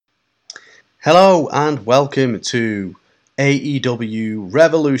Hello and welcome to AEW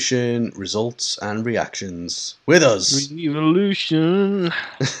Revolution Results and Reactions. With us, Revolution.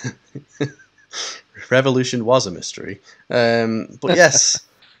 Revolution was a mystery. But yes,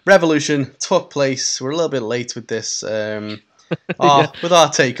 Revolution took place. We're a little bit late with this, Yeah. with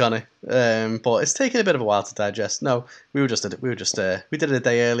our take on it. But it's taken a bit of a while to digest. No, we did it a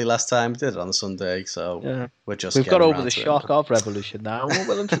day early last time. We did it on the Sunday, so Yeah. we're just We've got getting over around the to it now. shock of Revolution now, and we're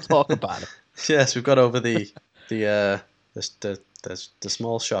willing to talk about it. Yes, we've got over the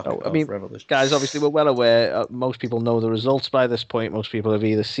small shock So, I of mean, Revolution. guys, obviously we're well aware. Most people know the results by this point. Most people have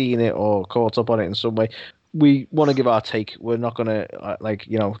either seen it or caught up on it in some way. We want to give our take. We're not going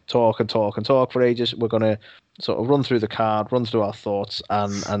to, talk and talk and talk for ages. We're going to sort of run through the card, run through our thoughts,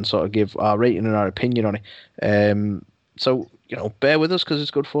 and sort of give our rating and our opinion on it. So, bear with us because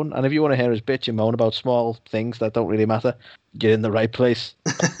it's good fun. And if you want to hear us bitch and moan about small things that don't really matter, you're in the right place.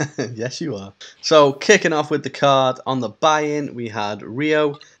 Yes, you are. So, kicking off with the card on the buy-in, we had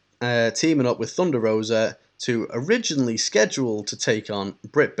Rio teaming up with Thunder Rosa to originally scheduled to take on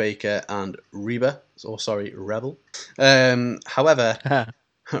Britt Baker and Rebel. However,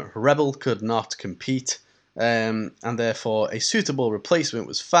 Rebel could not compete, and therefore a suitable replacement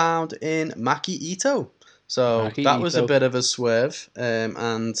was found in Maki Ito. So Maki that was a Ito. bit of a swerve,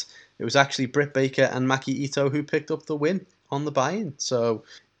 and it was actually Britt Baker and Maki Ito who picked up the win on the buy-in. So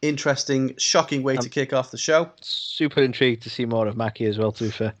interesting, shocking way to kick off the show. Super intrigued to see more of Maki as well, to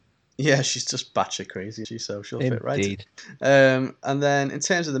be fair. Yeah, she's just batshit crazy, so she'll fit right in. Indeed. And then in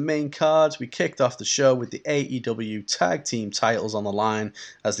terms of the main cards, we kicked off the show with the AEW Tag Team titles on the line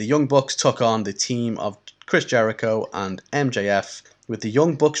as the Young Bucks took on the team of Chris Jericho and MJF, with the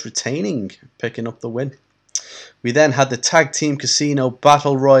Young Bucks retaining, picking up the win. We then had the Tag Team Casino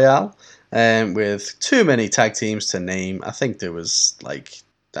Battle Royale, with too many tag teams to name. I think there was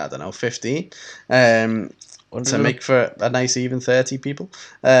 15. To make for a nice even 30 people.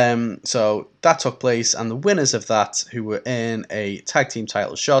 So that took place, and the winners of that, who were in a tag team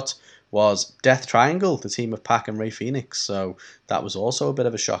title shot, was Death Triangle, the team of Pac and Ray Phoenix. So that was also a bit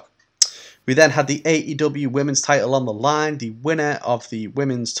of a shock. We then had the AEW women's title on the line. The winner of the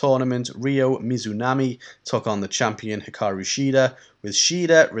women's tournament, Ryo Mizunami, took on the champion Hikaru Shida, with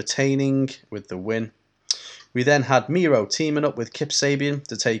Shida retaining with the win. We then had Miro teaming up with Kip Sabian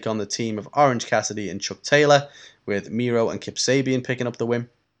to take on the team of Orange Cassidy and Chuck Taylor, with Miro and Kip Sabian picking up the win.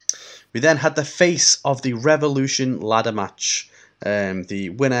 We then had the face of the Revolution ladder match.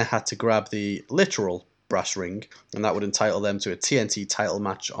 The winner had to grab the literal brass ring, and that would entitle them to a TNT title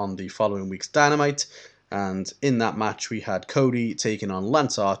match on the following week's Dynamite. And in that match, we had Cody taking on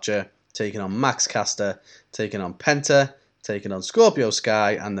Lance Archer, taking on Max Caster, taking on Penta, taking on Scorpio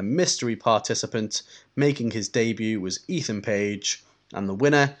Sky, and the mystery participant making his debut was Ethan Page, and the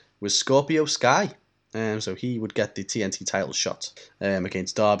winner was Scorpio Sky. So he would get the TNT title shot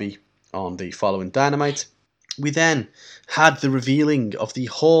against Darby on the following Dynamite. We then had the revealing of the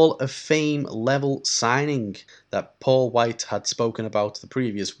Hall of Fame level signing that Paul White had spoken about the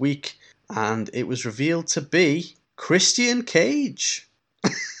previous week, and it was revealed to be Christian Cage.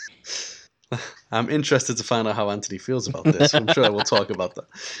 I'm interested to find out how Anthony feels about this. I'm sure we'll talk about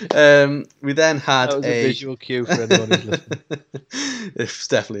that. We then had That was a visual cue for anyone who's listening. It's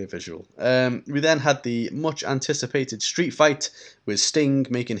definitely a visual. We then had the much anticipated street fight with Sting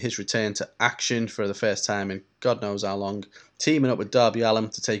making his return to action for the first time in God knows how long, teaming up with Darby Allin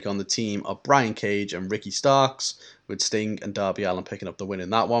to take on the team of Brian Cage and Ricky Starks, with Sting and Darby Allin picking up the win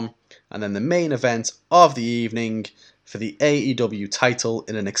in that one. And then the main event of the evening for the AEW title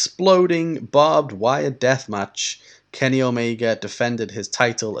in an exploding barbed wire death match. Kenny Omega defended his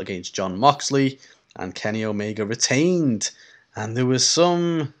title against Jon Moxley, and Kenny Omega retained. And there was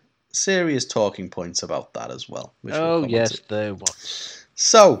some serious talking points about that as well. Oh, yes, there was.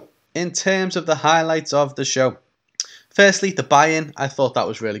 So, in terms of the highlights of the show, firstly, the buy-in, I thought that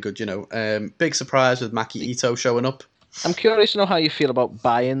was really good. Big surprise with Maki Ito showing up. I'm curious to know how you feel about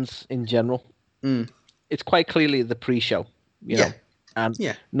buy-ins in general. It's quite clearly the pre-show, you know. And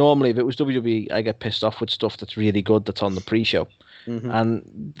normally, if it was WWE, I get pissed off with stuff that's really good that's on the pre-show.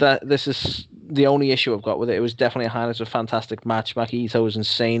 And this is the only issue I've got with it. It was definitely a highlight of a fantastic match. Maki Ito was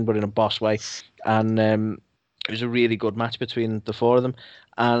insane, but in a boss way. And it was a really good match between the four of them.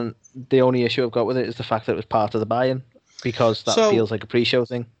 And the only issue I've got with it is the fact that it was part of the buy-in, because that feels like a pre-show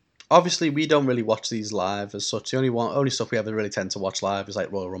thing. Obviously, we don't really watch these live as such. The only stuff we ever really tend to watch live is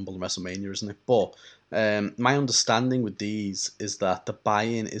like Royal Rumble and WrestleMania, isn't it? But my understanding with these is that the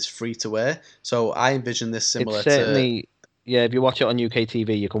buy-in is free to air. So I envision this similar to... Yeah, if you watch it on UK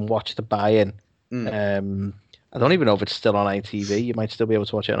TV, you can watch the buy-in. I don't even know if it's still on ITV. You might still be able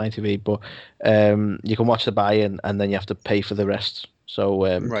to watch it on ITV, but you can watch the buy-in and then you have to pay for the rest.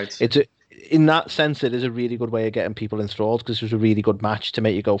 So right. In that sense, it is a really good way of getting people enthralled because it was a really good match to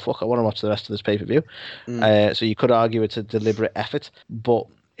make you go, fuck, I want to watch the rest of this pay-per-view. So you could argue it's a deliberate effort, but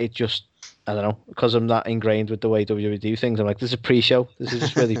it just, I don't know, because I'm not ingrained with the way WWE do things. I'm like, this is a pre-show. This is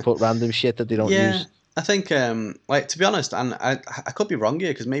just where they put random shit that they don't use. I think, like, to be honest, and I could be wrong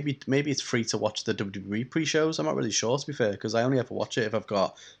here because maybe it's free to watch the WWE pre-shows. I'm not really sure, to be fair, because I only ever watch it if I've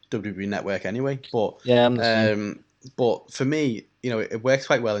got WWE Network anyway. But yeah, I'm the same. But for me, it works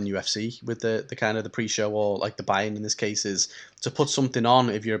quite well in UFC with the kind of the pre-show, or like the buy-in this case, is to put something on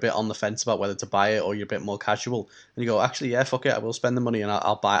if you're a bit on the fence about whether to buy it or you're a bit more casual, and you go, actually, yeah, fuck it, I will spend the money and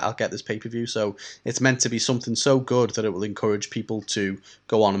I'll get this pay-per-view. So it's meant to be something so good that it will encourage people to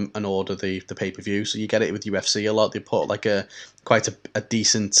go on and order the pay-per-view. So you get it with UFC a lot. They put like quite a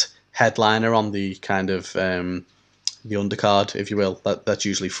decent headliner on the kind of the undercard, if you will, that's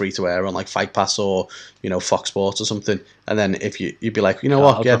usually free to air on like Fight Pass or Fox Sports or something. And then if you'd be like,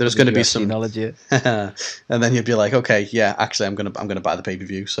 what, yeah, there's going to be some knowledge, yeah. And then you'd be like, okay, yeah, actually, I'm gonna buy the pay per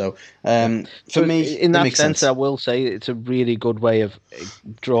view. So for me, in that makes sense, I will say it's a really good way of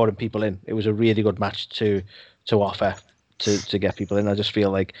drawing people in. It was a really good match to offer. To get people in. I just feel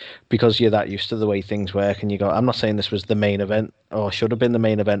like because you're that used to the way things work and you go, I'm not saying this was the main event or should have been the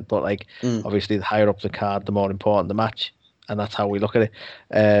main event, but like obviously the higher up the card, the more important the match, and that's how we look at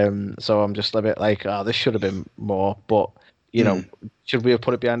it. So I'm just a bit like, this should have been more, but should we have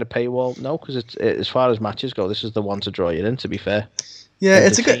put it behind a paywall? No, because it's as far as matches go, this is the one to draw you in, to be fair. Yeah,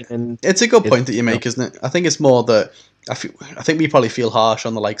 it's a good point that you make, isn't it? I think it's more that I think we probably feel harsh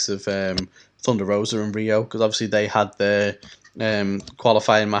on the likes of Thunder Rosa and Rio, because obviously they had their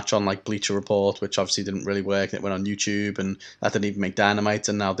qualifying match on like Bleacher Report, which obviously didn't really work. It went on YouTube, and that didn't even make Dynamite,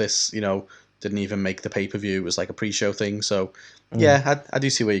 and now this, didn't even make the pay-per-view. It was like a pre-show thing. So yeah, I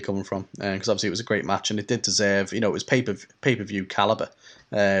do see where you're coming from, because obviously it was a great match and it did deserve, it was pay-per-view caliber.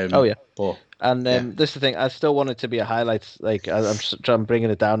 Oh yeah, but and this is the thing. I still want it to be a highlight. Like I'm trying bringing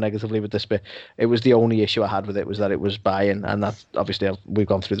it down negatively with this bit. It was the only issue I had with it was that it was buy-in, and that's obviously we've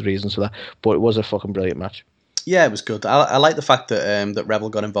gone through the reasons for that. But it was a fucking brilliant match. Yeah, it was good. I like the fact that that Rebel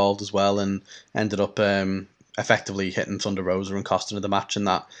got involved as well and ended up effectively hitting Thunder Rosa and costing her the match, and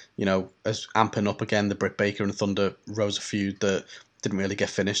that as amping up again the Britt Baker and Thunder Rosa feud that didn't really get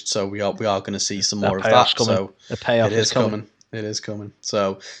finished. So we are going to see some more of that. Coming. So the payoff is coming. It is coming.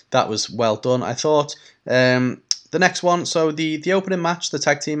 So that was well done, I thought. The next one, so the opening match, the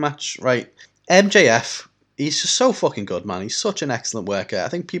tag team match, right? MJF, he's just so fucking good, man. He's such an excellent worker. I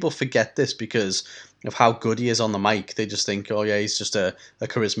think people forget this because of how good he is on the mic. They just think, oh yeah, he's just a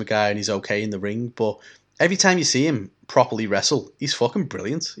charisma guy and he's okay in the ring. But every time you see him properly wrestle, he's fucking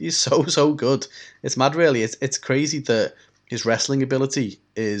brilliant. He's so good. It's mad, really. It's crazy that his wrestling ability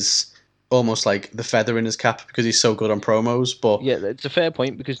is almost like the feather in his cap because he's so good on promos. But yeah, it's a fair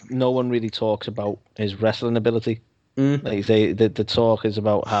point because no one really talks about his wrestling ability. Like the talk is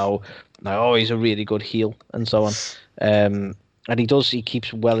about how he's a really good heel and so on. And he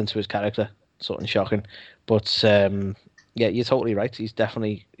keeps well into his character. Something shocking, but yeah, you're totally right. He's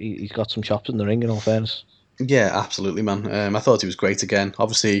got some chops in the ring. In all fairness. Yeah, absolutely, man. I thought he was great again.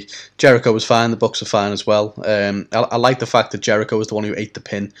 Obviously, Jericho was fine. The Bucks were fine as well. I like the fact that Jericho was the one who ate the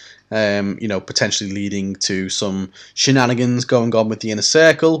pin, potentially leading to some shenanigans going on with the Inner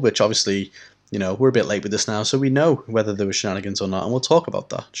Circle, which obviously, we're a bit late with this now, so we know whether there were shenanigans or not, and we'll talk about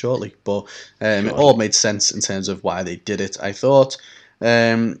that shortly. But it all made sense in terms of why they did it, I thought.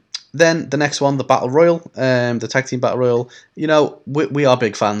 Then the next one, the Battle Royal, the Tag Team Battle Royal. We are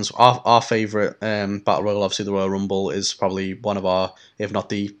big fans. Our favourite Battle Royal, obviously the Royal Rumble, is probably one of our, if not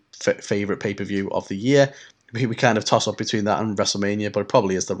the favourite pay-per-view of the year. We kind of toss up between that and WrestleMania, but it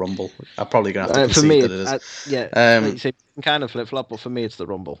probably is the Rumble. I'm probably going to have to concede that it is. Like you say, kind of flip-flop, but for me it's the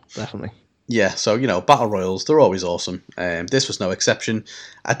Rumble, definitely. Yeah, so, Battle Royals, they're always awesome. This was no exception.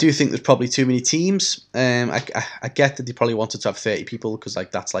 I do think there's probably too many teams. I get that they probably wanted to have 30 people because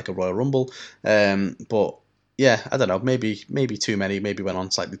that's like a Royal Rumble. But, yeah, I don't know, maybe too many, maybe went on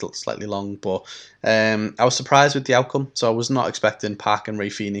slightly long. But I was surprised with the outcome, so I was not expecting Pac and Rey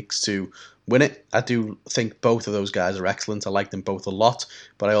Fenix to win it. I do think both of those guys are excellent. I like them both a lot,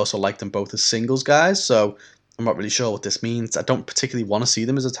 but I also like them both as singles guys, so I'm not really sure what this means. I don't particularly want to see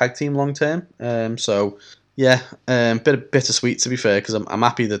them as a tag team long term. So yeah, bittersweet to be fair, because I'm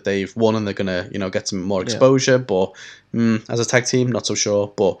happy that they've won and they're gonna get some more exposure. Yeah. But as a tag team, not so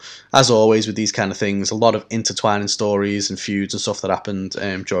sure. But as always with these kind of things, a lot of intertwining stories and feuds and stuff that happened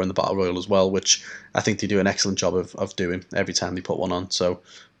during the Battle Royal as well, which I think they do an excellent job of doing every time they put one on. So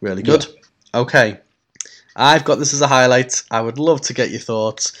really good. Yeah. Okay. I've got this as a highlight. I would love to get your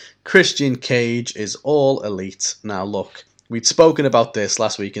thoughts. Christian Cage is all elite. Now, look, we'd spoken about this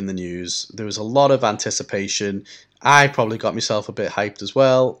last week in the news. There was a lot of anticipation. I probably got myself a bit hyped as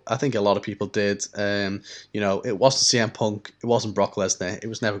well. I think a lot of people did. It wasn't CM Punk. It wasn't Brock Lesnar. It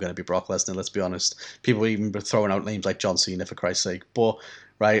was never going to be Brock Lesnar, let's be honest. People even were throwing out names like John Cena, for Christ's sake. But,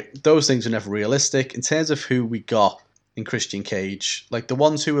 right, those things are never realistic. In terms of who we got in Christian Cage, like the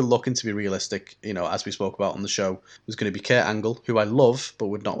ones who were looking to be realistic, as we spoke about on the show, was going to be Kurt Angle, who I love, but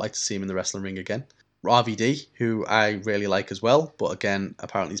would not like to see him in the wrestling ring again. RVD, who I really like as well, but again,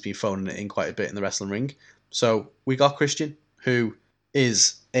 apparently he's been phoning it in quite a bit in the wrestling ring. So we got Christian, who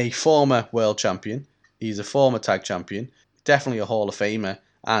is a former world champion. He's a former tag champion, definitely a Hall of Famer,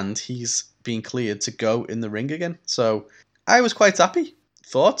 and he's been cleared to go in the ring again. So I was quite happy.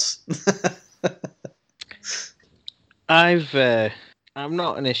 Thoughts? I'm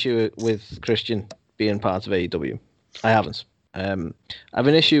not an issue with Christian being part of AEW. I haven't. I have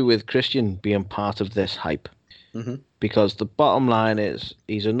an issue with Christian being part of this hype. Mm-hmm. Because the bottom line is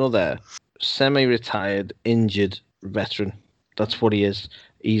he's another semi-retired, injured veteran. That's what he is.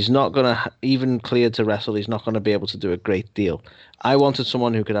 He's not going to, even cleared to wrestle, he's not going to be able to do a great deal. I wanted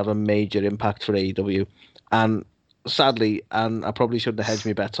someone who could have a major impact for AEW. And sadly, and I probably shouldn't have hedged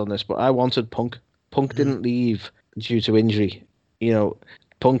my bets on this, but I wanted Punk. Punk didn't leave due to injury.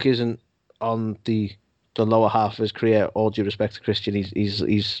 Punk isn't on the lower half of his career. All due respect to Christian,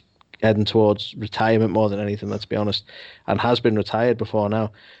 he's heading towards retirement more than anything, let's be honest, and has been retired before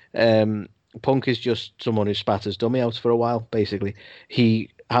now. Punk is just someone who spat his dummy out for a while, basically. He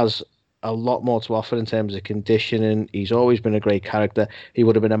has a lot more to offer in terms of conditioning. He's always been a great character. He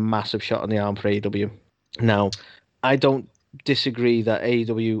would have been a massive shot on the arm for AEW. Now, I don't disagree that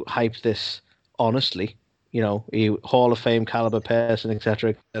AEW hyped this honestly. A Hall of Fame caliber person,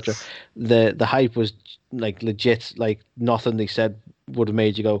 etc., etc. The hype was like legit. Like nothing they said would have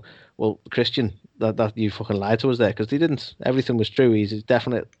made you go, "Well, Christian, that you fucking lied to us there," because they didn't. Everything was true. He's a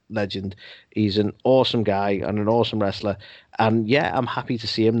definite legend. He's an awesome guy and an awesome wrestler. And yeah, I'm happy to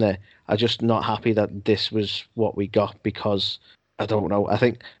see him there. I'm just not happy that this was what we got because I don't know. I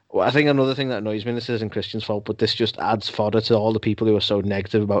think another thing that annoys me, and this isn't Christian's fault, but this just adds fodder to all the people who are so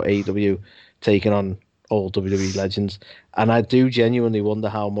negative about AEW taking on old WWE legends, and I do genuinely wonder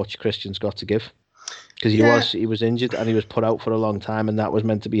how much Christian's got to give, because he was injured and he was put out for a long time, and that was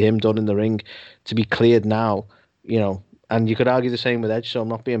meant to be him done in the ring, to be cleared now, and you could argue the same with Edge. So I'm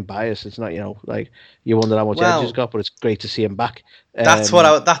not being biased. It's not like you wonder how much Edge has got, but it's great to see him back. That's what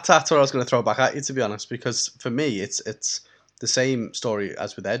I was going to throw back at you, to be honest, because for me it's the same story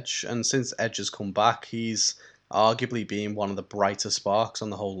as with Edge, and since Edge has come back, he's arguably being one of the brighter sparks on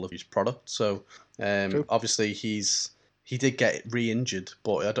the whole of his product. So obviously he did get re-injured,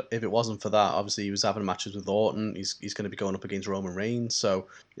 but if it wasn't for that, obviously he was having matches with Orton. He's going to be going up against Roman Reigns. So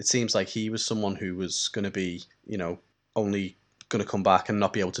it seems like he was someone who was going to be, only going to come back and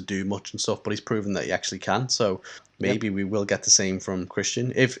not be able to do much and stuff. But he's proven that he actually can. So maybe we will get the same from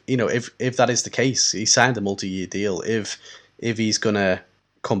Christian. If that is the case, he signed a multi-year deal. If he's going to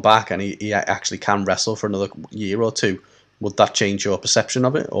come back and he actually can wrestle for another year or two, would that change your perception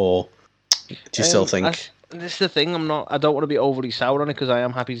of it, or do you still think? This is the thing. I don't want to be overly sour on it, because I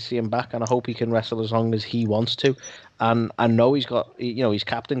am happy to see him back, and I hope he can wrestle as long as he wants to. And I know he's got, he's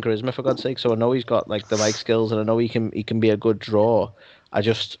Captain Charisma, for God's sake. So I know he's got like the right skills, and I know he can be a good draw. I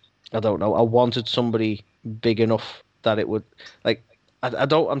don't know. I wanted somebody big enough that it would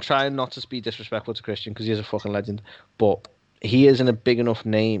I'm trying not to be disrespectful to Christian, because he is a fucking legend, but he isn't a big enough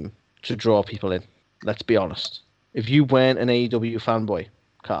name to draw people in. Let's be honest. If you weren't an AEW fanboy,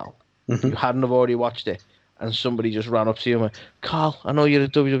 Carl, you hadn't have already watched it, and somebody just ran up to you and went, "Carl, I know you're a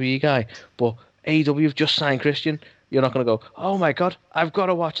WWE guy, but AEW have just signed Christian," you're not going to go, "Oh my God, I've got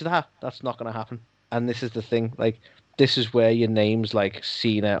to watch that." That's not going to happen. And this is the thing. This is where your names like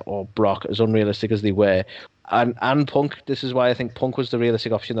Cena or Brock, as unrealistic as they were, and Punk, this is why I think Punk was the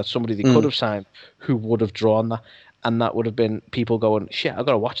realistic option, that somebody they could have signed who would have drawn that. And that would have been people going, "Shit, I've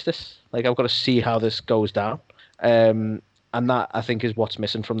got to watch this. I've got to see how this goes down." And that, I think, is what's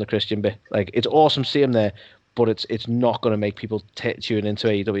missing from the Christian bit. It's awesome to see him there, but it's not going to make people tune into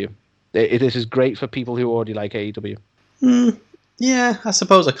AEW. This is great for people who already like AEW. Yeah, I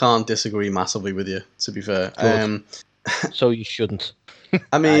suppose I can't disagree massively with you, to be fair. So you shouldn't.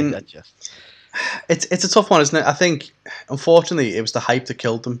 I mean, it's a tough one, isn't it? I think, unfortunately, it was the hype that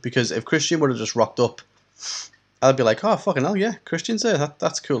killed them, because if Christian would have just rocked up, I'd be like, "Oh, fucking hell, yeah, Christian's there.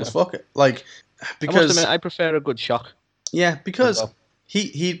 That's cool as fuck." Because I must admit, I prefer a good shock. Yeah, because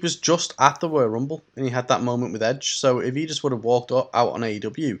he was just at the Royal Rumble and he had that moment with Edge. So if he just would have walked out on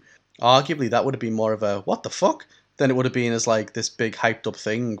AEW arguably that would have been more of a what the fuck than it would have been as like this big hyped up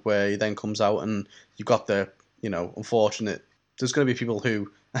thing where he then comes out and you've got the, unfortunate. There's going to be people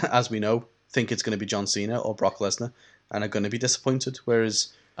who, as we know, think it's going to be John Cena or Brock Lesnar and are going to be disappointed.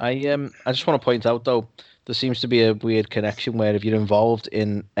 Whereas I just want to point out though, there seems to be a weird connection where if you're involved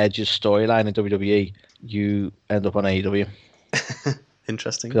in Edge's storyline in WWE, you end up on AEW.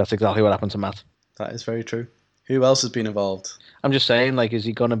 Interesting. That's exactly what happened to Matt. That is very true. Who else has been involved? I'm just saying, like, is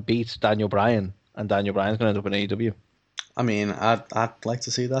he going to beat Daniel Bryan? And Daniel Bryan's going to end up in AEW. I mean, I'd like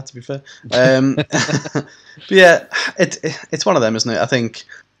to see that, to be fair. But yeah, it's one of them, isn't it? I think,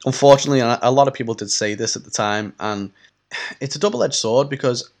 unfortunately, a lot of people did say this at the time, and it's a double-edged sword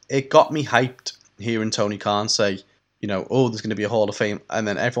because it got me hyped hearing Tony Khan say, oh, there's going to be a Hall of Fame. And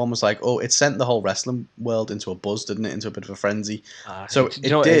then everyone was like, oh, it sent the whole wrestling world into a buzz, didn't it? Into a bit of a frenzy. So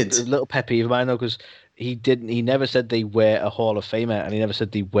it did. A little pet peeve of mine, though, because he never said they were a Hall of Famer, and he never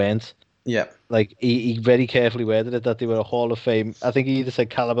said they weren't. Yeah. Like, he very carefully worded it that they were a Hall of Fame. I think he either said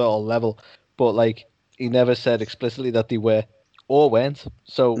caliber or level, but, like, he never said explicitly that they were or weren't.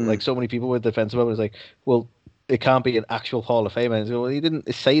 So, like, so many people were defensive about it. It's like, well, it can't be an actual Hall of Famer. And well, he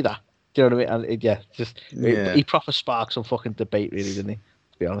didn't say that. Do you know what I mean? And he proper sparked some fucking debate, really, didn't he?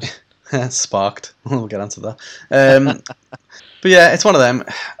 To be honest. Sparked. We'll get onto that. But yeah, it's one of them.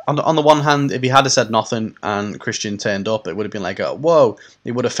 On the one hand, if he had said nothing and Christian turned up, it would have been like, whoa.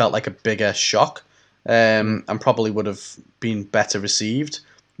 It would have felt like a bigger shock, and probably would have been better received.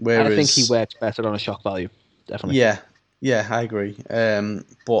 Whereas, I think he works better on a shock value, definitely. Yeah, I agree.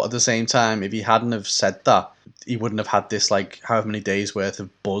 But at the same time, if he hadn't have said that, he wouldn't have had this like however many days worth of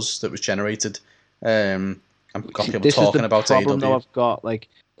buzz that was generated. And got people talking about AEW. This is the problem though I've got, like,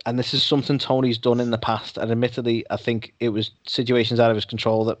 and this is something Tony's done in the past, and admittedly, I think it was situations out of his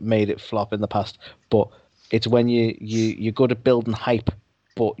control that made it flop in the past. But it's when you're good at building hype,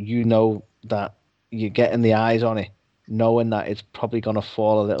 but you know that you're getting the eyes on it, knowing that it's probably going to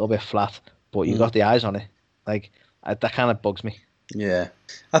fall a little bit flat, but you got the eyes on it. Like, that kind of bugs me. Yeah,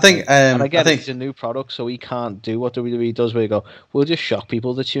 I think. And again, I think it's a new product, so he can't do what WWE does, where you go, we'll just shock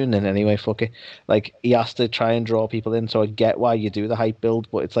people to tune in anyway. Fuck it. Like, he has to try and draw people in. So I get why you do the hype build,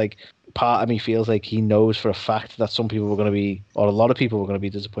 but it's like part of me feels like he knows for a fact that some people were going to be, or a lot of people were going to be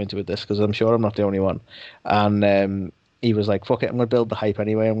disappointed with this, because I'm sure I'm not the only one. And he was like, fuck it, I'm going to build the hype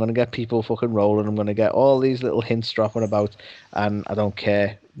anyway. I'm going to get people fucking rolling. I'm going to get all these little hints dropping about, and I don't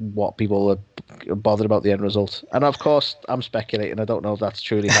care what people are bothered about the end result. And of course, I'm speculating. I don't know if that's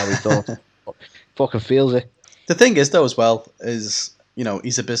truly how he thought. But fucking feels it. The thing is, though, as well, is,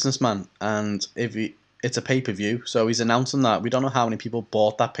 he's a businessman, and it's a pay-per-view, so he's announcing that. We don't know how many people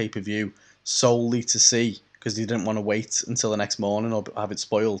bought that pay-per-view solely to see, because they didn't want to wait until the next morning or have it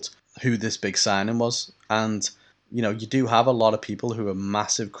spoiled, who this big signing was. And you do have a lot of people who are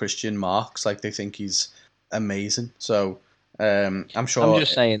massive Christian marks, like they think he's amazing. So I'm sure. I'm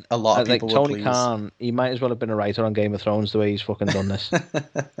just saying, a lot of people like Tony Khan, he might as well have been a writer on Game of Thrones the way he's fucking done this.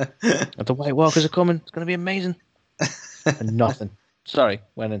 And the White Walkers are coming. It's going to be amazing. And nothing. Sorry,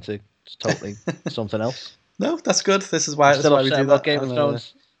 went into totally something else. No, that's good. This is why, we do that. Game of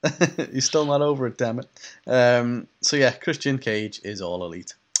Thrones. You're still not over it, damn it. So yeah, Christian Cage is All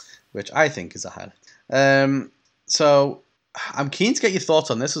Elite, which I think is a highlight. So I'm keen to get your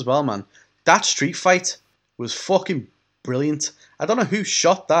thoughts on this as well, man. That street fight was fucking brilliant. I don't know who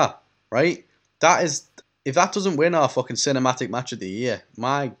shot that, right? That is, if that doesn't win our fucking cinematic match of the year,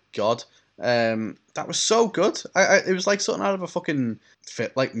 my God. That was so good. It was like something out of a fucking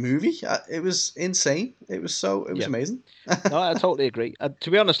movie. It was insane. It was amazing. No, I totally agree.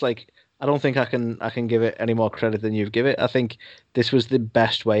 To be honest, like, I don't think I can give it any more credit than you've given it. I think this was the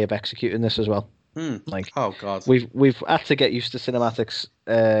best way of executing this as well. Like, oh God, we've had to get used to cinematics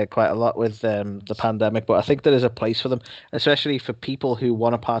quite a lot with the pandemic, but I think there is a place for them, especially for people who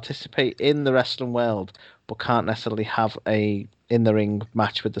want to participate in the wrestling world but can't necessarily have a in the ring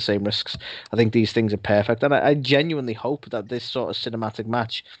match with the same risks. I think these things are perfect, and I genuinely hope that this sort of cinematic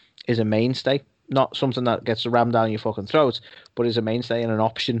match is a mainstay, not something that gets rammed down your fucking throat, but is a mainstay and an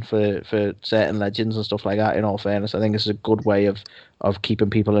option for certain legends and stuff like that. In all fairness, I think it's a good way of keeping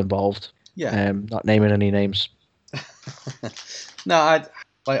people involved. Yeah. Not naming any names. No,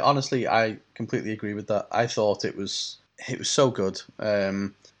 honestly, I completely agree with that. I thought it was so good.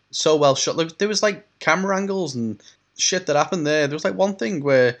 So well shot. There was like camera angles and shit that happened there. There was like one thing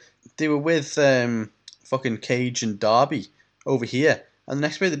where they were with fucking Cage and Darby over here, and the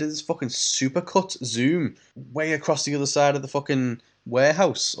next way they did this fucking supercut zoom way across the other side of the fucking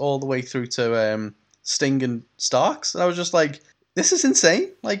warehouse, all the way through to Sting and Starks. And I was just like, this is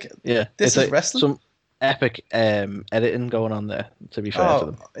insane. Like, yeah, this is wrestling. epic editing going on there. To be fair to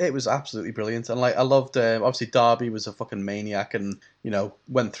them, it was absolutely brilliant, and like I loved. Obviously, Darby was a fucking maniac, and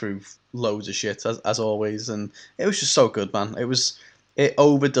went through loads of shit as always, and it was just so good, man. It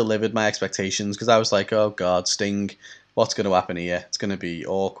over delivered my expectations because I was like, oh god, Sting. What's going to happen here? It's going to be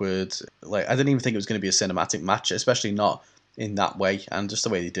awkward. Like I didn't even think it was going to be a cinematic match, especially not in that way. And just the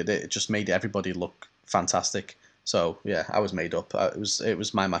way they did it, it just made everybody look fantastic. So yeah, I was made up. It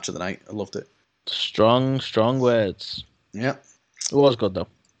was my match of the night. I loved it. Strong words. Yeah, it was good though.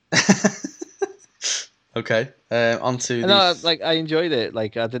 Okay, on to no, like I enjoyed it.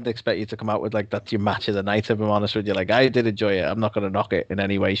 Like I didn't expect you to come out with like that's your match of the night. If I'm honest with you, like I did enjoy it. I'm not going to knock it in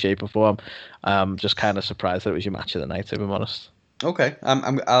any way, shape, or form. Just kind of surprised that it was your match of the night. If I'm honest. Okay,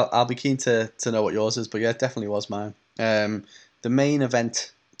 I'll be keen to know what yours is, but yeah, it definitely was mine. The main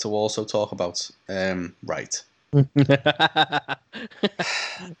event to also talk about. Right.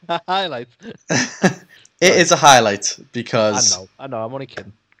 Highlight. It is a highlight because I know. I'm only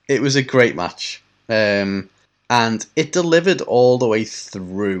kidding. It was a great match, and it delivered all the way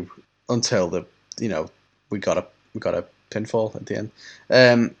through until we got a pinfall at the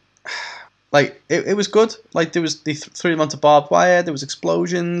end. Like it was good. Like there was the 3 months of barbed wire. There was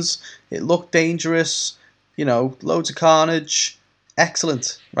explosions. It looked dangerous. Loads of carnage.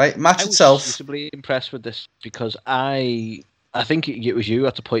 Excellent, right? Match itself. I was suitably impressed with this because I think it was you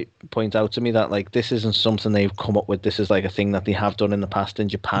had to point out to me that like this isn't something they've come up with. This is like a thing that they have done in the past in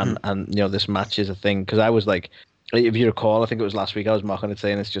Japan, and this match is a thing. Because I was like, if you recall, I think it was last week I was mocking it,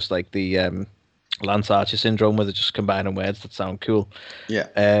 saying it's just like the Lance Archer syndrome, where they're just combining words that sound cool. Yeah.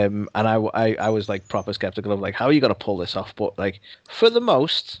 And I was like proper skeptical of like how are you gonna pull this off, but like for the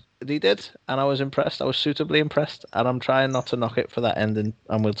most. They did, and I was impressed. I was suitably impressed, and I'm trying not to knock it for that ending,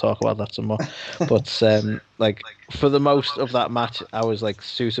 and we'll talk about that some more. But like for the most of that match, I was like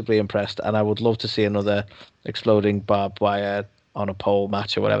suitably impressed, and I would love to see another exploding barbed wire on a pole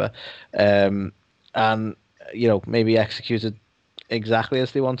match or whatever, and maybe executed exactly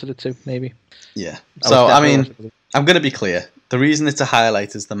as they wanted it to. Maybe. Yeah. So I mean, I'm going to be clear. The reason it's a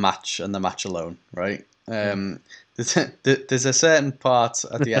highlight is the match and the match alone, right? There's a certain part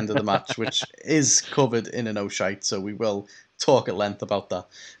at the end of the match which is covered in a no shite, so we will talk at length about that.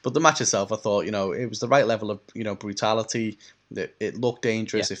 But the match itself, I thought, it was the right level of, brutality. It looked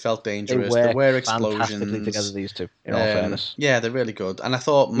dangerous. Yeah. It felt dangerous. There were explosions. Fantastically together, these two. In all fairness, yeah, they're really good. And I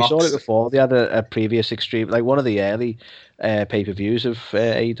thought we saw it before. They had a previous extreme, like one of the early pay-per-views of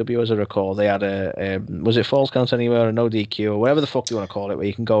AEW, as I recall. They had was it Falls Count Anywhere or No DQ or whatever the fuck you want to call it, where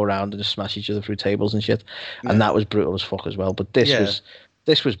you can go around and just smash each other through tables and shit. Yeah. And that was brutal as fuck as well. But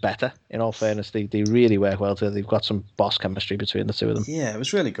this was better. In all fairness, they really work well together. They've got some boss chemistry between the two of them. Yeah, it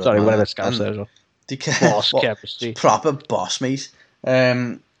was really good. Sorry, whatever Scouse there as well. Boss chemistry. Proper boss, mate.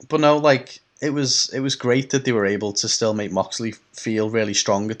 But no, like it was great that they were able to still make Moxley feel really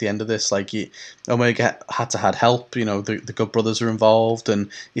strong at the end of this. Like Omega had help. The Good Brothers were involved,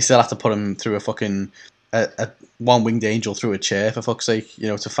 and he still had to put him through a fucking a one-winged angel through a chair for fuck's sake.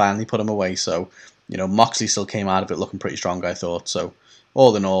 To finally put him away. So Moxley still came out of it looking pretty strong, I thought. So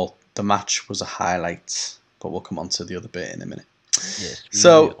all in all, the match was a highlight. But we'll come on to the other bit in a minute. Yes.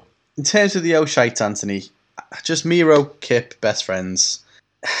 So. In terms of the O'Shite, Anthony, just Miro, Kip, best friends.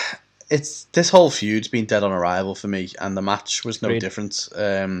 It's this whole feud's been dead on arrival for me, and the match was no different.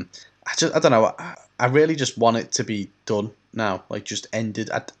 I don't know. I really just want it to be done now, like just ended.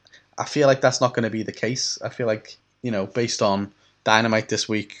 I feel like that's not going to be the case. I feel like based on Dynamite this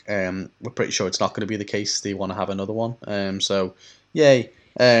week, we're pretty sure it's not going to be the case. They want to have another one. So yay.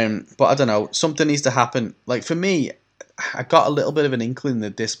 But I don't know. Something needs to happen. Like for me. I got a little bit of an inkling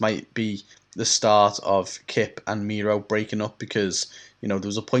that this might be the start of Kip and Miro breaking up because, there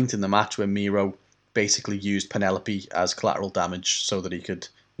was a point in the match where Miro basically used Penelope as collateral damage so that he could,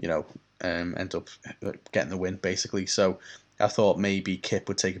 end up getting the win, basically. So I thought maybe Kip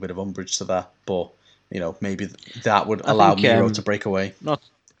would take a bit of umbrage to that, but, maybe that would allow Miro to break away.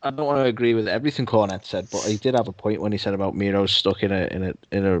 I don't want to agree with everything Cornette said, but he did have a point when he said about Miro stuck in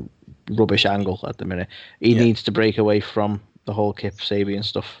a rubbish angle at the minute. He needs to break away from the whole Kip Sabian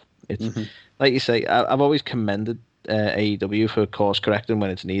stuff. It's like you say. I've always commended AEW for course correcting when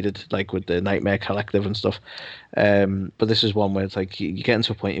it's needed, like with the Nightmare Collective and stuff. But this is one where it's like you get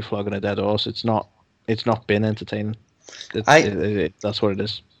into a point you're flogging a dead horse. It's not been entertaining. That's what it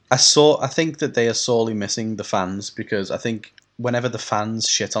is. I think that they are sorely missing the fans because I think whenever the fans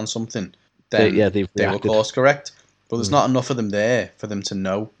shit on something, then they will course correct. But there's not enough of them there for them to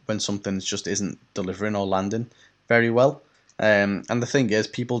know when something just isn't delivering or landing very well. And the thing is,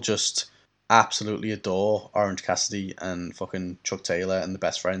 people just absolutely adore Orange Cassidy and fucking Chuck Taylor and the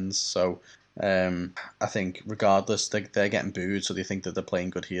Best Friends. So I think regardless, they're getting booed, so they think that they're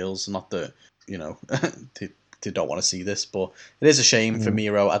playing good heels. Not that they don't want to see this, but it is a shame for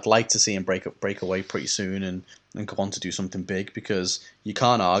Miro. I'd like to see him break away pretty soon and go on to do something big, because you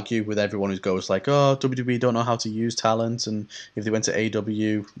can't argue with everyone who goes like, oh, WWE don't know how to use talent, and if they went to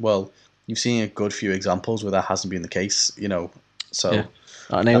AEW, well, you've seen a good few examples where that hasn't been the case, So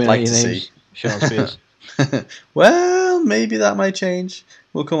I'd like to see Sean Spears. Well, maybe that might change.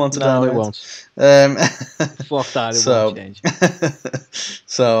 We'll come on to no, Dynamite. It won't. Fuck that, it won't change.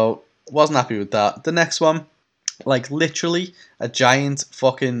 So, wasn't happy with that. The next one, like literally a giant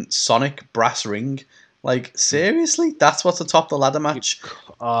fucking Sonic brass ring. Like, seriously? That's what's atop the ladder match?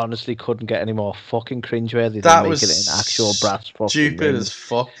 You honestly couldn't get any more fucking cringeworthy than making it an actual brass fucking stupid ring. As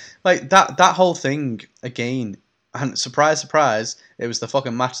fuck. Like, that whole thing, again, and surprise, surprise, it was the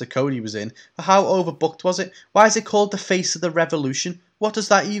fucking match that Cody was in. How overbooked was it? Why is it called the Face of the Revolution? What does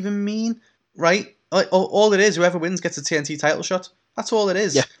that even mean? Right? Like, all it is, whoever wins gets a TNT title shot. That's all it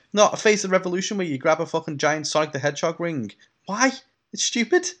is. Yeah. Not a Face of the Revolution where you grab a fucking giant Sonic the Hedgehog ring. Why? It's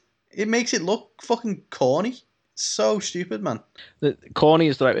stupid. It makes it look fucking corny. So stupid, man. The corny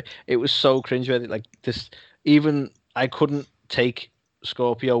is the right way. It was so cringeworthy. Like this, even I couldn't take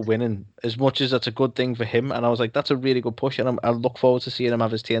Scorpio winning, as much as that's a good thing for him, and I was like, that's a really good push, and I look forward to seeing him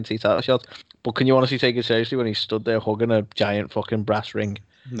have his TNT title shot. But can you honestly take it seriously when he stood there hugging a giant fucking brass ring?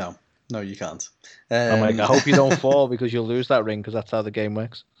 No, you can't. I'm like, I hope you don't fall, because you'll lose that ring, because that's how the game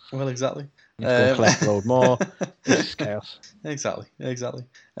works. Well, exactly. You have to collect a load more. This is chaos. Exactly.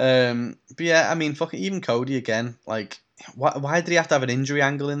 But yeah, I mean, fucking even Cody again. Like, why did he have to have an injury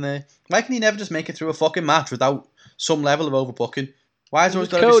angle in there? Why can he never just make it through a fucking match without some level of overbooking? Why is there always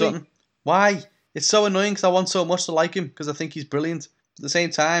got to be something? Why? It's so annoying, because I want so much to like him, because I think he's brilliant. At the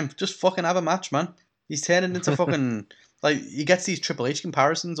same time, just fucking have a match, man. He's turning into fucking... Like, he gets these Triple H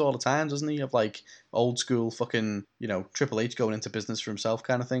comparisons all the time, doesn't he? Of, like, old school fucking, Triple H going into business for himself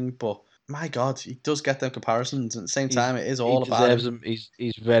kind of thing. But, my God, he does get them comparisons. At the same time, it is all about him.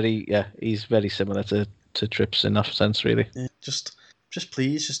 He's very similar to Trips in that sense, really. Yeah, just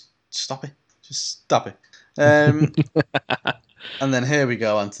please, just stop it. Just stop it. And then here we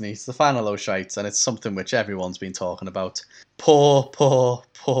go, Anthony. It's the final low shites, and it's something which everyone's been talking about.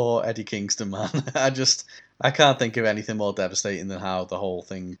 Poor Eddie Kingston, man. I can't think of anything more devastating than how the whole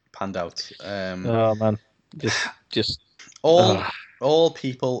thing panned out. Oh man, just all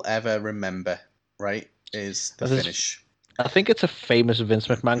people ever remember, right, is the finish. I think it's a famous Vince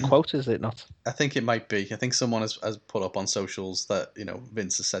McMahon quote, is it not? I think it might be. I think someone has put up on socials that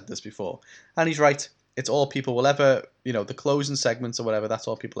Vince has said this before, and he's right. It's all people will ever, the closing segments or whatever, that's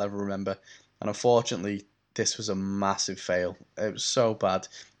all people ever remember. And unfortunately, this was a massive fail. It was so bad.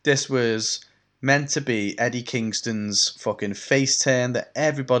 This was meant to be Eddie Kingston's fucking face turn that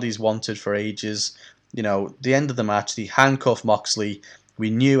everybody's wanted for ages. The end of the match, the handcuff Moxley. We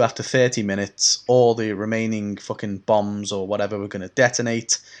knew after 30 minutes all the remaining fucking bombs or whatever were going to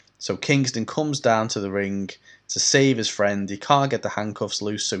detonate. So Kingston comes down to the ring to save his friend. He can't get the handcuffs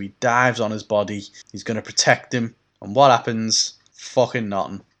loose, so he dives on his body. He's going to protect him. And what happens? Fucking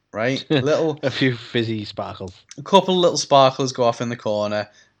nothing, right? A few fizzy sparkles. A couple of little sparklers go off in the corner.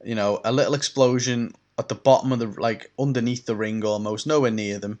 A little explosion at the bottom of the, underneath the ring almost, nowhere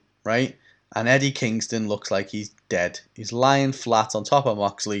near them, right? And Eddie Kingston looks like he's dead. He's lying flat on top of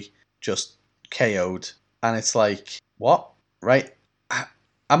Moxley, just KO'd. And it's like, what? Right?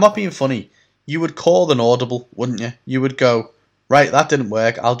 I'm not being funny. You would call an audible, wouldn't you? You would go, right, that didn't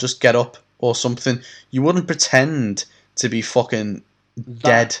work, I'll just get up, or something. You wouldn't pretend to be fucking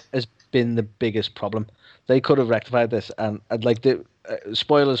dead. That has been the biggest problem. They could have rectified this, and the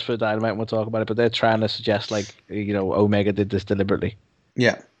spoilers for Dynamite, we'll talk about it, but they're trying to suggest, Omega did this deliberately.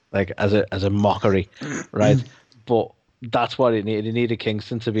 Yeah. As a mockery, right? But that's what it needed. It needed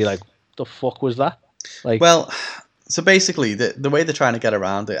Kingston to be like, the fuck was that? Well, so basically, the way they're trying to get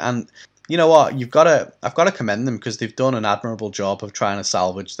around it, and you know what, I've got to commend them, because they've done an admirable job of trying to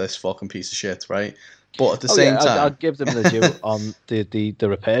salvage this fucking piece of shit, right? But at the same time, I'll give them the due on the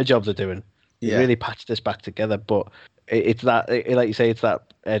repair job they're doing. They really patched this back together, but it's that, like you say, it's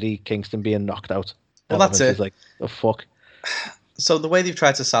that Eddie Kingston being knocked out. Well, that's it. It's like, the fuck. So the way they've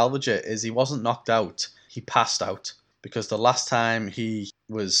tried to salvage it is he wasn't knocked out, he passed out, because the last time he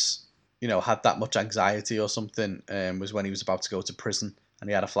was, had that much anxiety or something, was when he was about to go to prison, and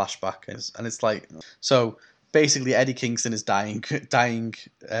he had a flashback, and it's like, so basically Eddie Kingston is dying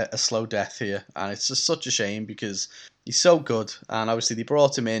a slow death here, and it's just such a shame, because he's so good, and obviously they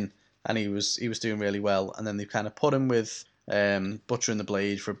brought him in, and he was doing really well, and then they kind of put him with Butcher and the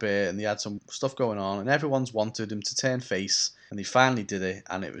Blade for a bit, and they had some stuff going on, and everyone's wanted him to turn face, and they finally did it,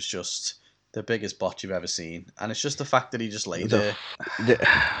 and it was just the biggest botch you've ever seen, and it's just the fact that he just lay there.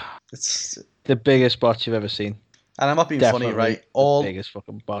 It's the biggest botch you've ever seen. And I'm not being funny, right? The biggest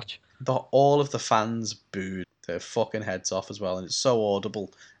fucking botch. All of the fans booed their fucking heads off as well, and it's so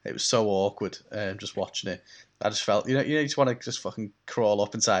audible. It was so awkward. Just watching it, I just felt you just want to just fucking crawl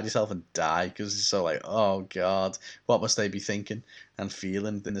up inside yourself and die because it's so like, oh god, what must they be thinking and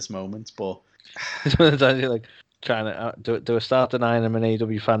feeling in this moment? But sometimes you're like trying to do I start denying I'm an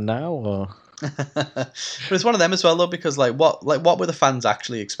AEW fan now or? But it's one of them as well though, because what were the fans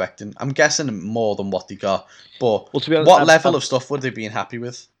actually expecting? I'm guessing more than what they got, but to be honest, what level of stuff would they be happy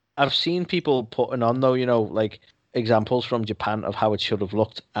with? I've seen people putting on though, like examples from Japan of how it should have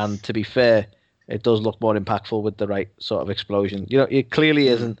looked, and to be fair, it does look more impactful with the right sort of explosion. It clearly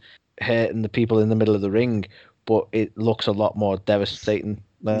isn't hurting the people in the middle of the ring, but it looks a lot more devastating,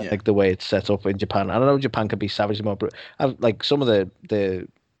 like the way it's set up in Japan. I don't know, Japan can be savagely more brutal. Like some of the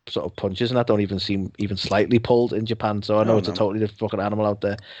sort of punches and that don't even seem even slightly pulled in Japan, so I know it's a totally different fucking animal out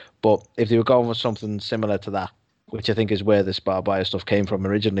there. But if they were going for something similar to that, which I think is where this barbed wire stuff came from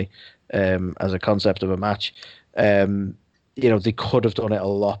originally, as a concept of a match, they could have done it a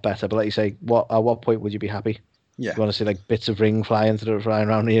lot better. But like you say, at what point would you be happy? Yeah. You want to see like bits of ring flying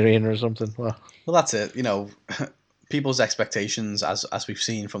around the arena or something? Well, that's it. People's expectations, as we've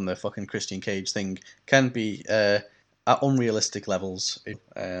seen from the fucking Christian Cage thing, can be at unrealistic levels.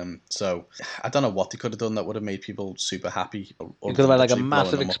 So I don't know what they could have done that would have made people super happy. You could have had like a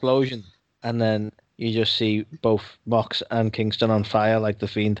massive explosion, and then you just see both Mox and Kingston on fire like the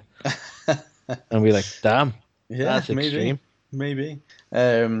Fiend, and be like, "Damn, that's extreme." Maybe.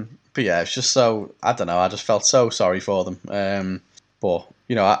 But yeah, it's just so, I don't know. I just felt so sorry for them. But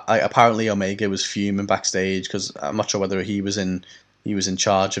apparently Omega was fuming backstage because I'm not sure whether he was in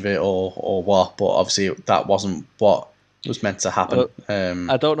charge of it or what. But obviously that wasn't what was meant to happen.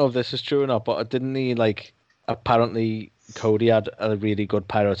 I don't know if this is true or not, but didn't he apparently Cody had a really good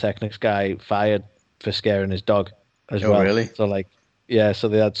pyrotechnics guy fired for scaring his dog as well. Really? So so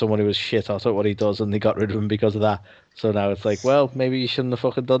they had someone who was shit at what he does, and they got rid of him because of that. So now it's like, well, maybe you shouldn't have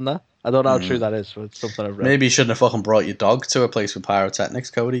fucking done that. I don't know how true that is, but it's something I've read. Maybe you shouldn't have fucking brought your dog to a place with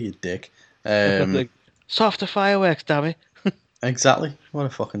pyrotechnics, Cody, you dick. Softer fireworks, damn it. Exactly. What a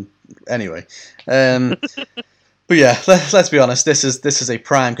fucking... Anyway. But yeah, let's be honest. This is a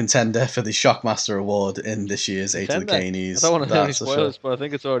prime contender for the Shockmaster Award in this year's A to the K-Knees. I don't want to have any spoilers, but I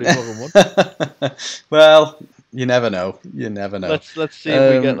think it's already fucking won. Well, you never know. Let's see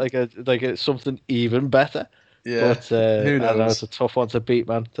if we get like something even better. Yeah, but who knows? I know it's a tough one to beat,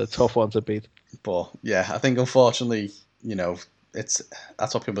 man. It's a tough one to beat. But yeah, I think unfortunately, that's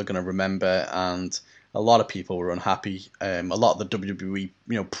what people are going to remember, and a lot of people were unhappy. A lot of the WWE,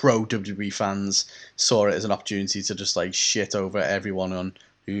 pro WWE fans saw it as an opportunity to just like shit over everyone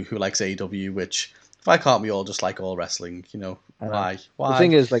who likes AEW. Which, why can't we all just like all wrestling? Why? The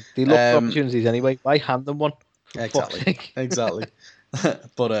thing is, like, they look for opportunities anyway. Why hand them one? Exactly.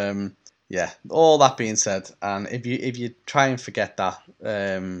 But yeah. All that being said, and if you try and forget that,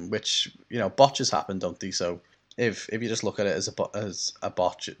 which botches happen, don't they? So if you just look at it as a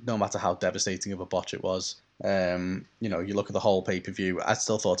botch, no matter how devastating of a botch it was, you look at the whole pay-per-view, I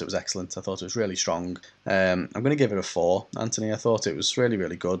still thought it was excellent. I thought it was really strong. I'm going to give it a 4, Anthony. I thought it was really,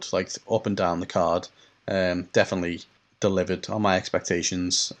 really good, like up and down the card. Definitely delivered on my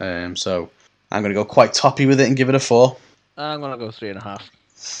expectations. So I'm going to go quite toppy with it and give it a 4. I'm going to go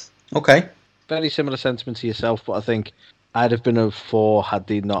 3.5. Okay. Very similar sentiment to yourself, but I think I'd have been a 4 had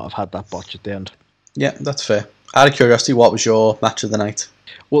they not have had that botch at the end. Yeah, that's fair. Out of curiosity, what was your match of the night?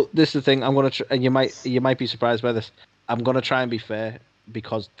 Well, this is the thing. I'm gonna, and you might be surprised by this. I'm gonna try and be fair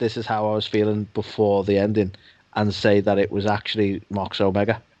because this is how I was feeling before the ending, and say that it was actually Mox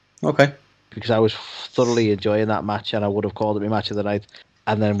Omega. Okay. Because I was thoroughly enjoying that match, and I would have called it my match of the night.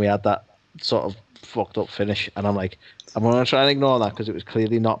 And then we had that sort of fucked up finish, and I'm like, I'm gonna try and ignore that because it was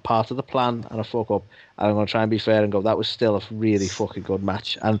clearly not part of the plan and a fuck up. And I'm gonna try and be fair and go, that was still a really fucking good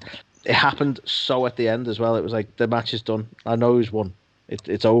match. And it happened so at the end as well. It was like, the match is done. I know who's won.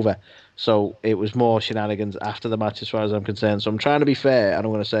 It's over. So it was more shenanigans after the match as far as I'm concerned. So I'm trying to be fair, and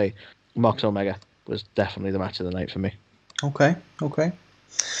I'm going to say Mox Omega was definitely the match of the night for me. Okay.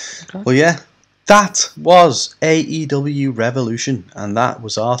 Well, yeah, that was AEW Revolution, and that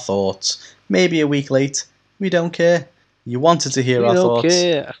was our thoughts. Maybe a week late. We don't care. You wanted to hear our thoughts.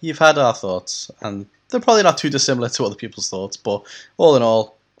 Care. You've had our thoughts, and they're probably not too dissimilar to other people's thoughts, but all in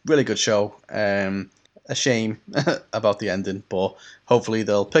all, really good show. A shame about the ending, but hopefully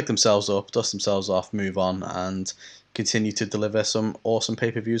they'll pick themselves up, dust themselves off, move on, and continue to deliver some awesome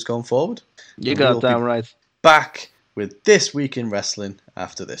pay-per-views going forward. You got damn right. Back with This Week in Wrestling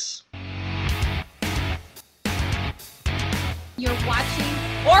after this. watching,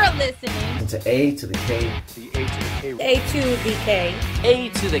 or listening to A to the K. The A to the K. A to the K. A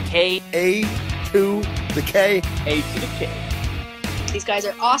to the K. A to the K. A to the K. These guys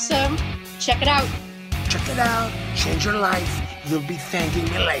are awesome. Check it out. Check it out. Change your life. You'll be thanking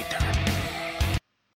me later.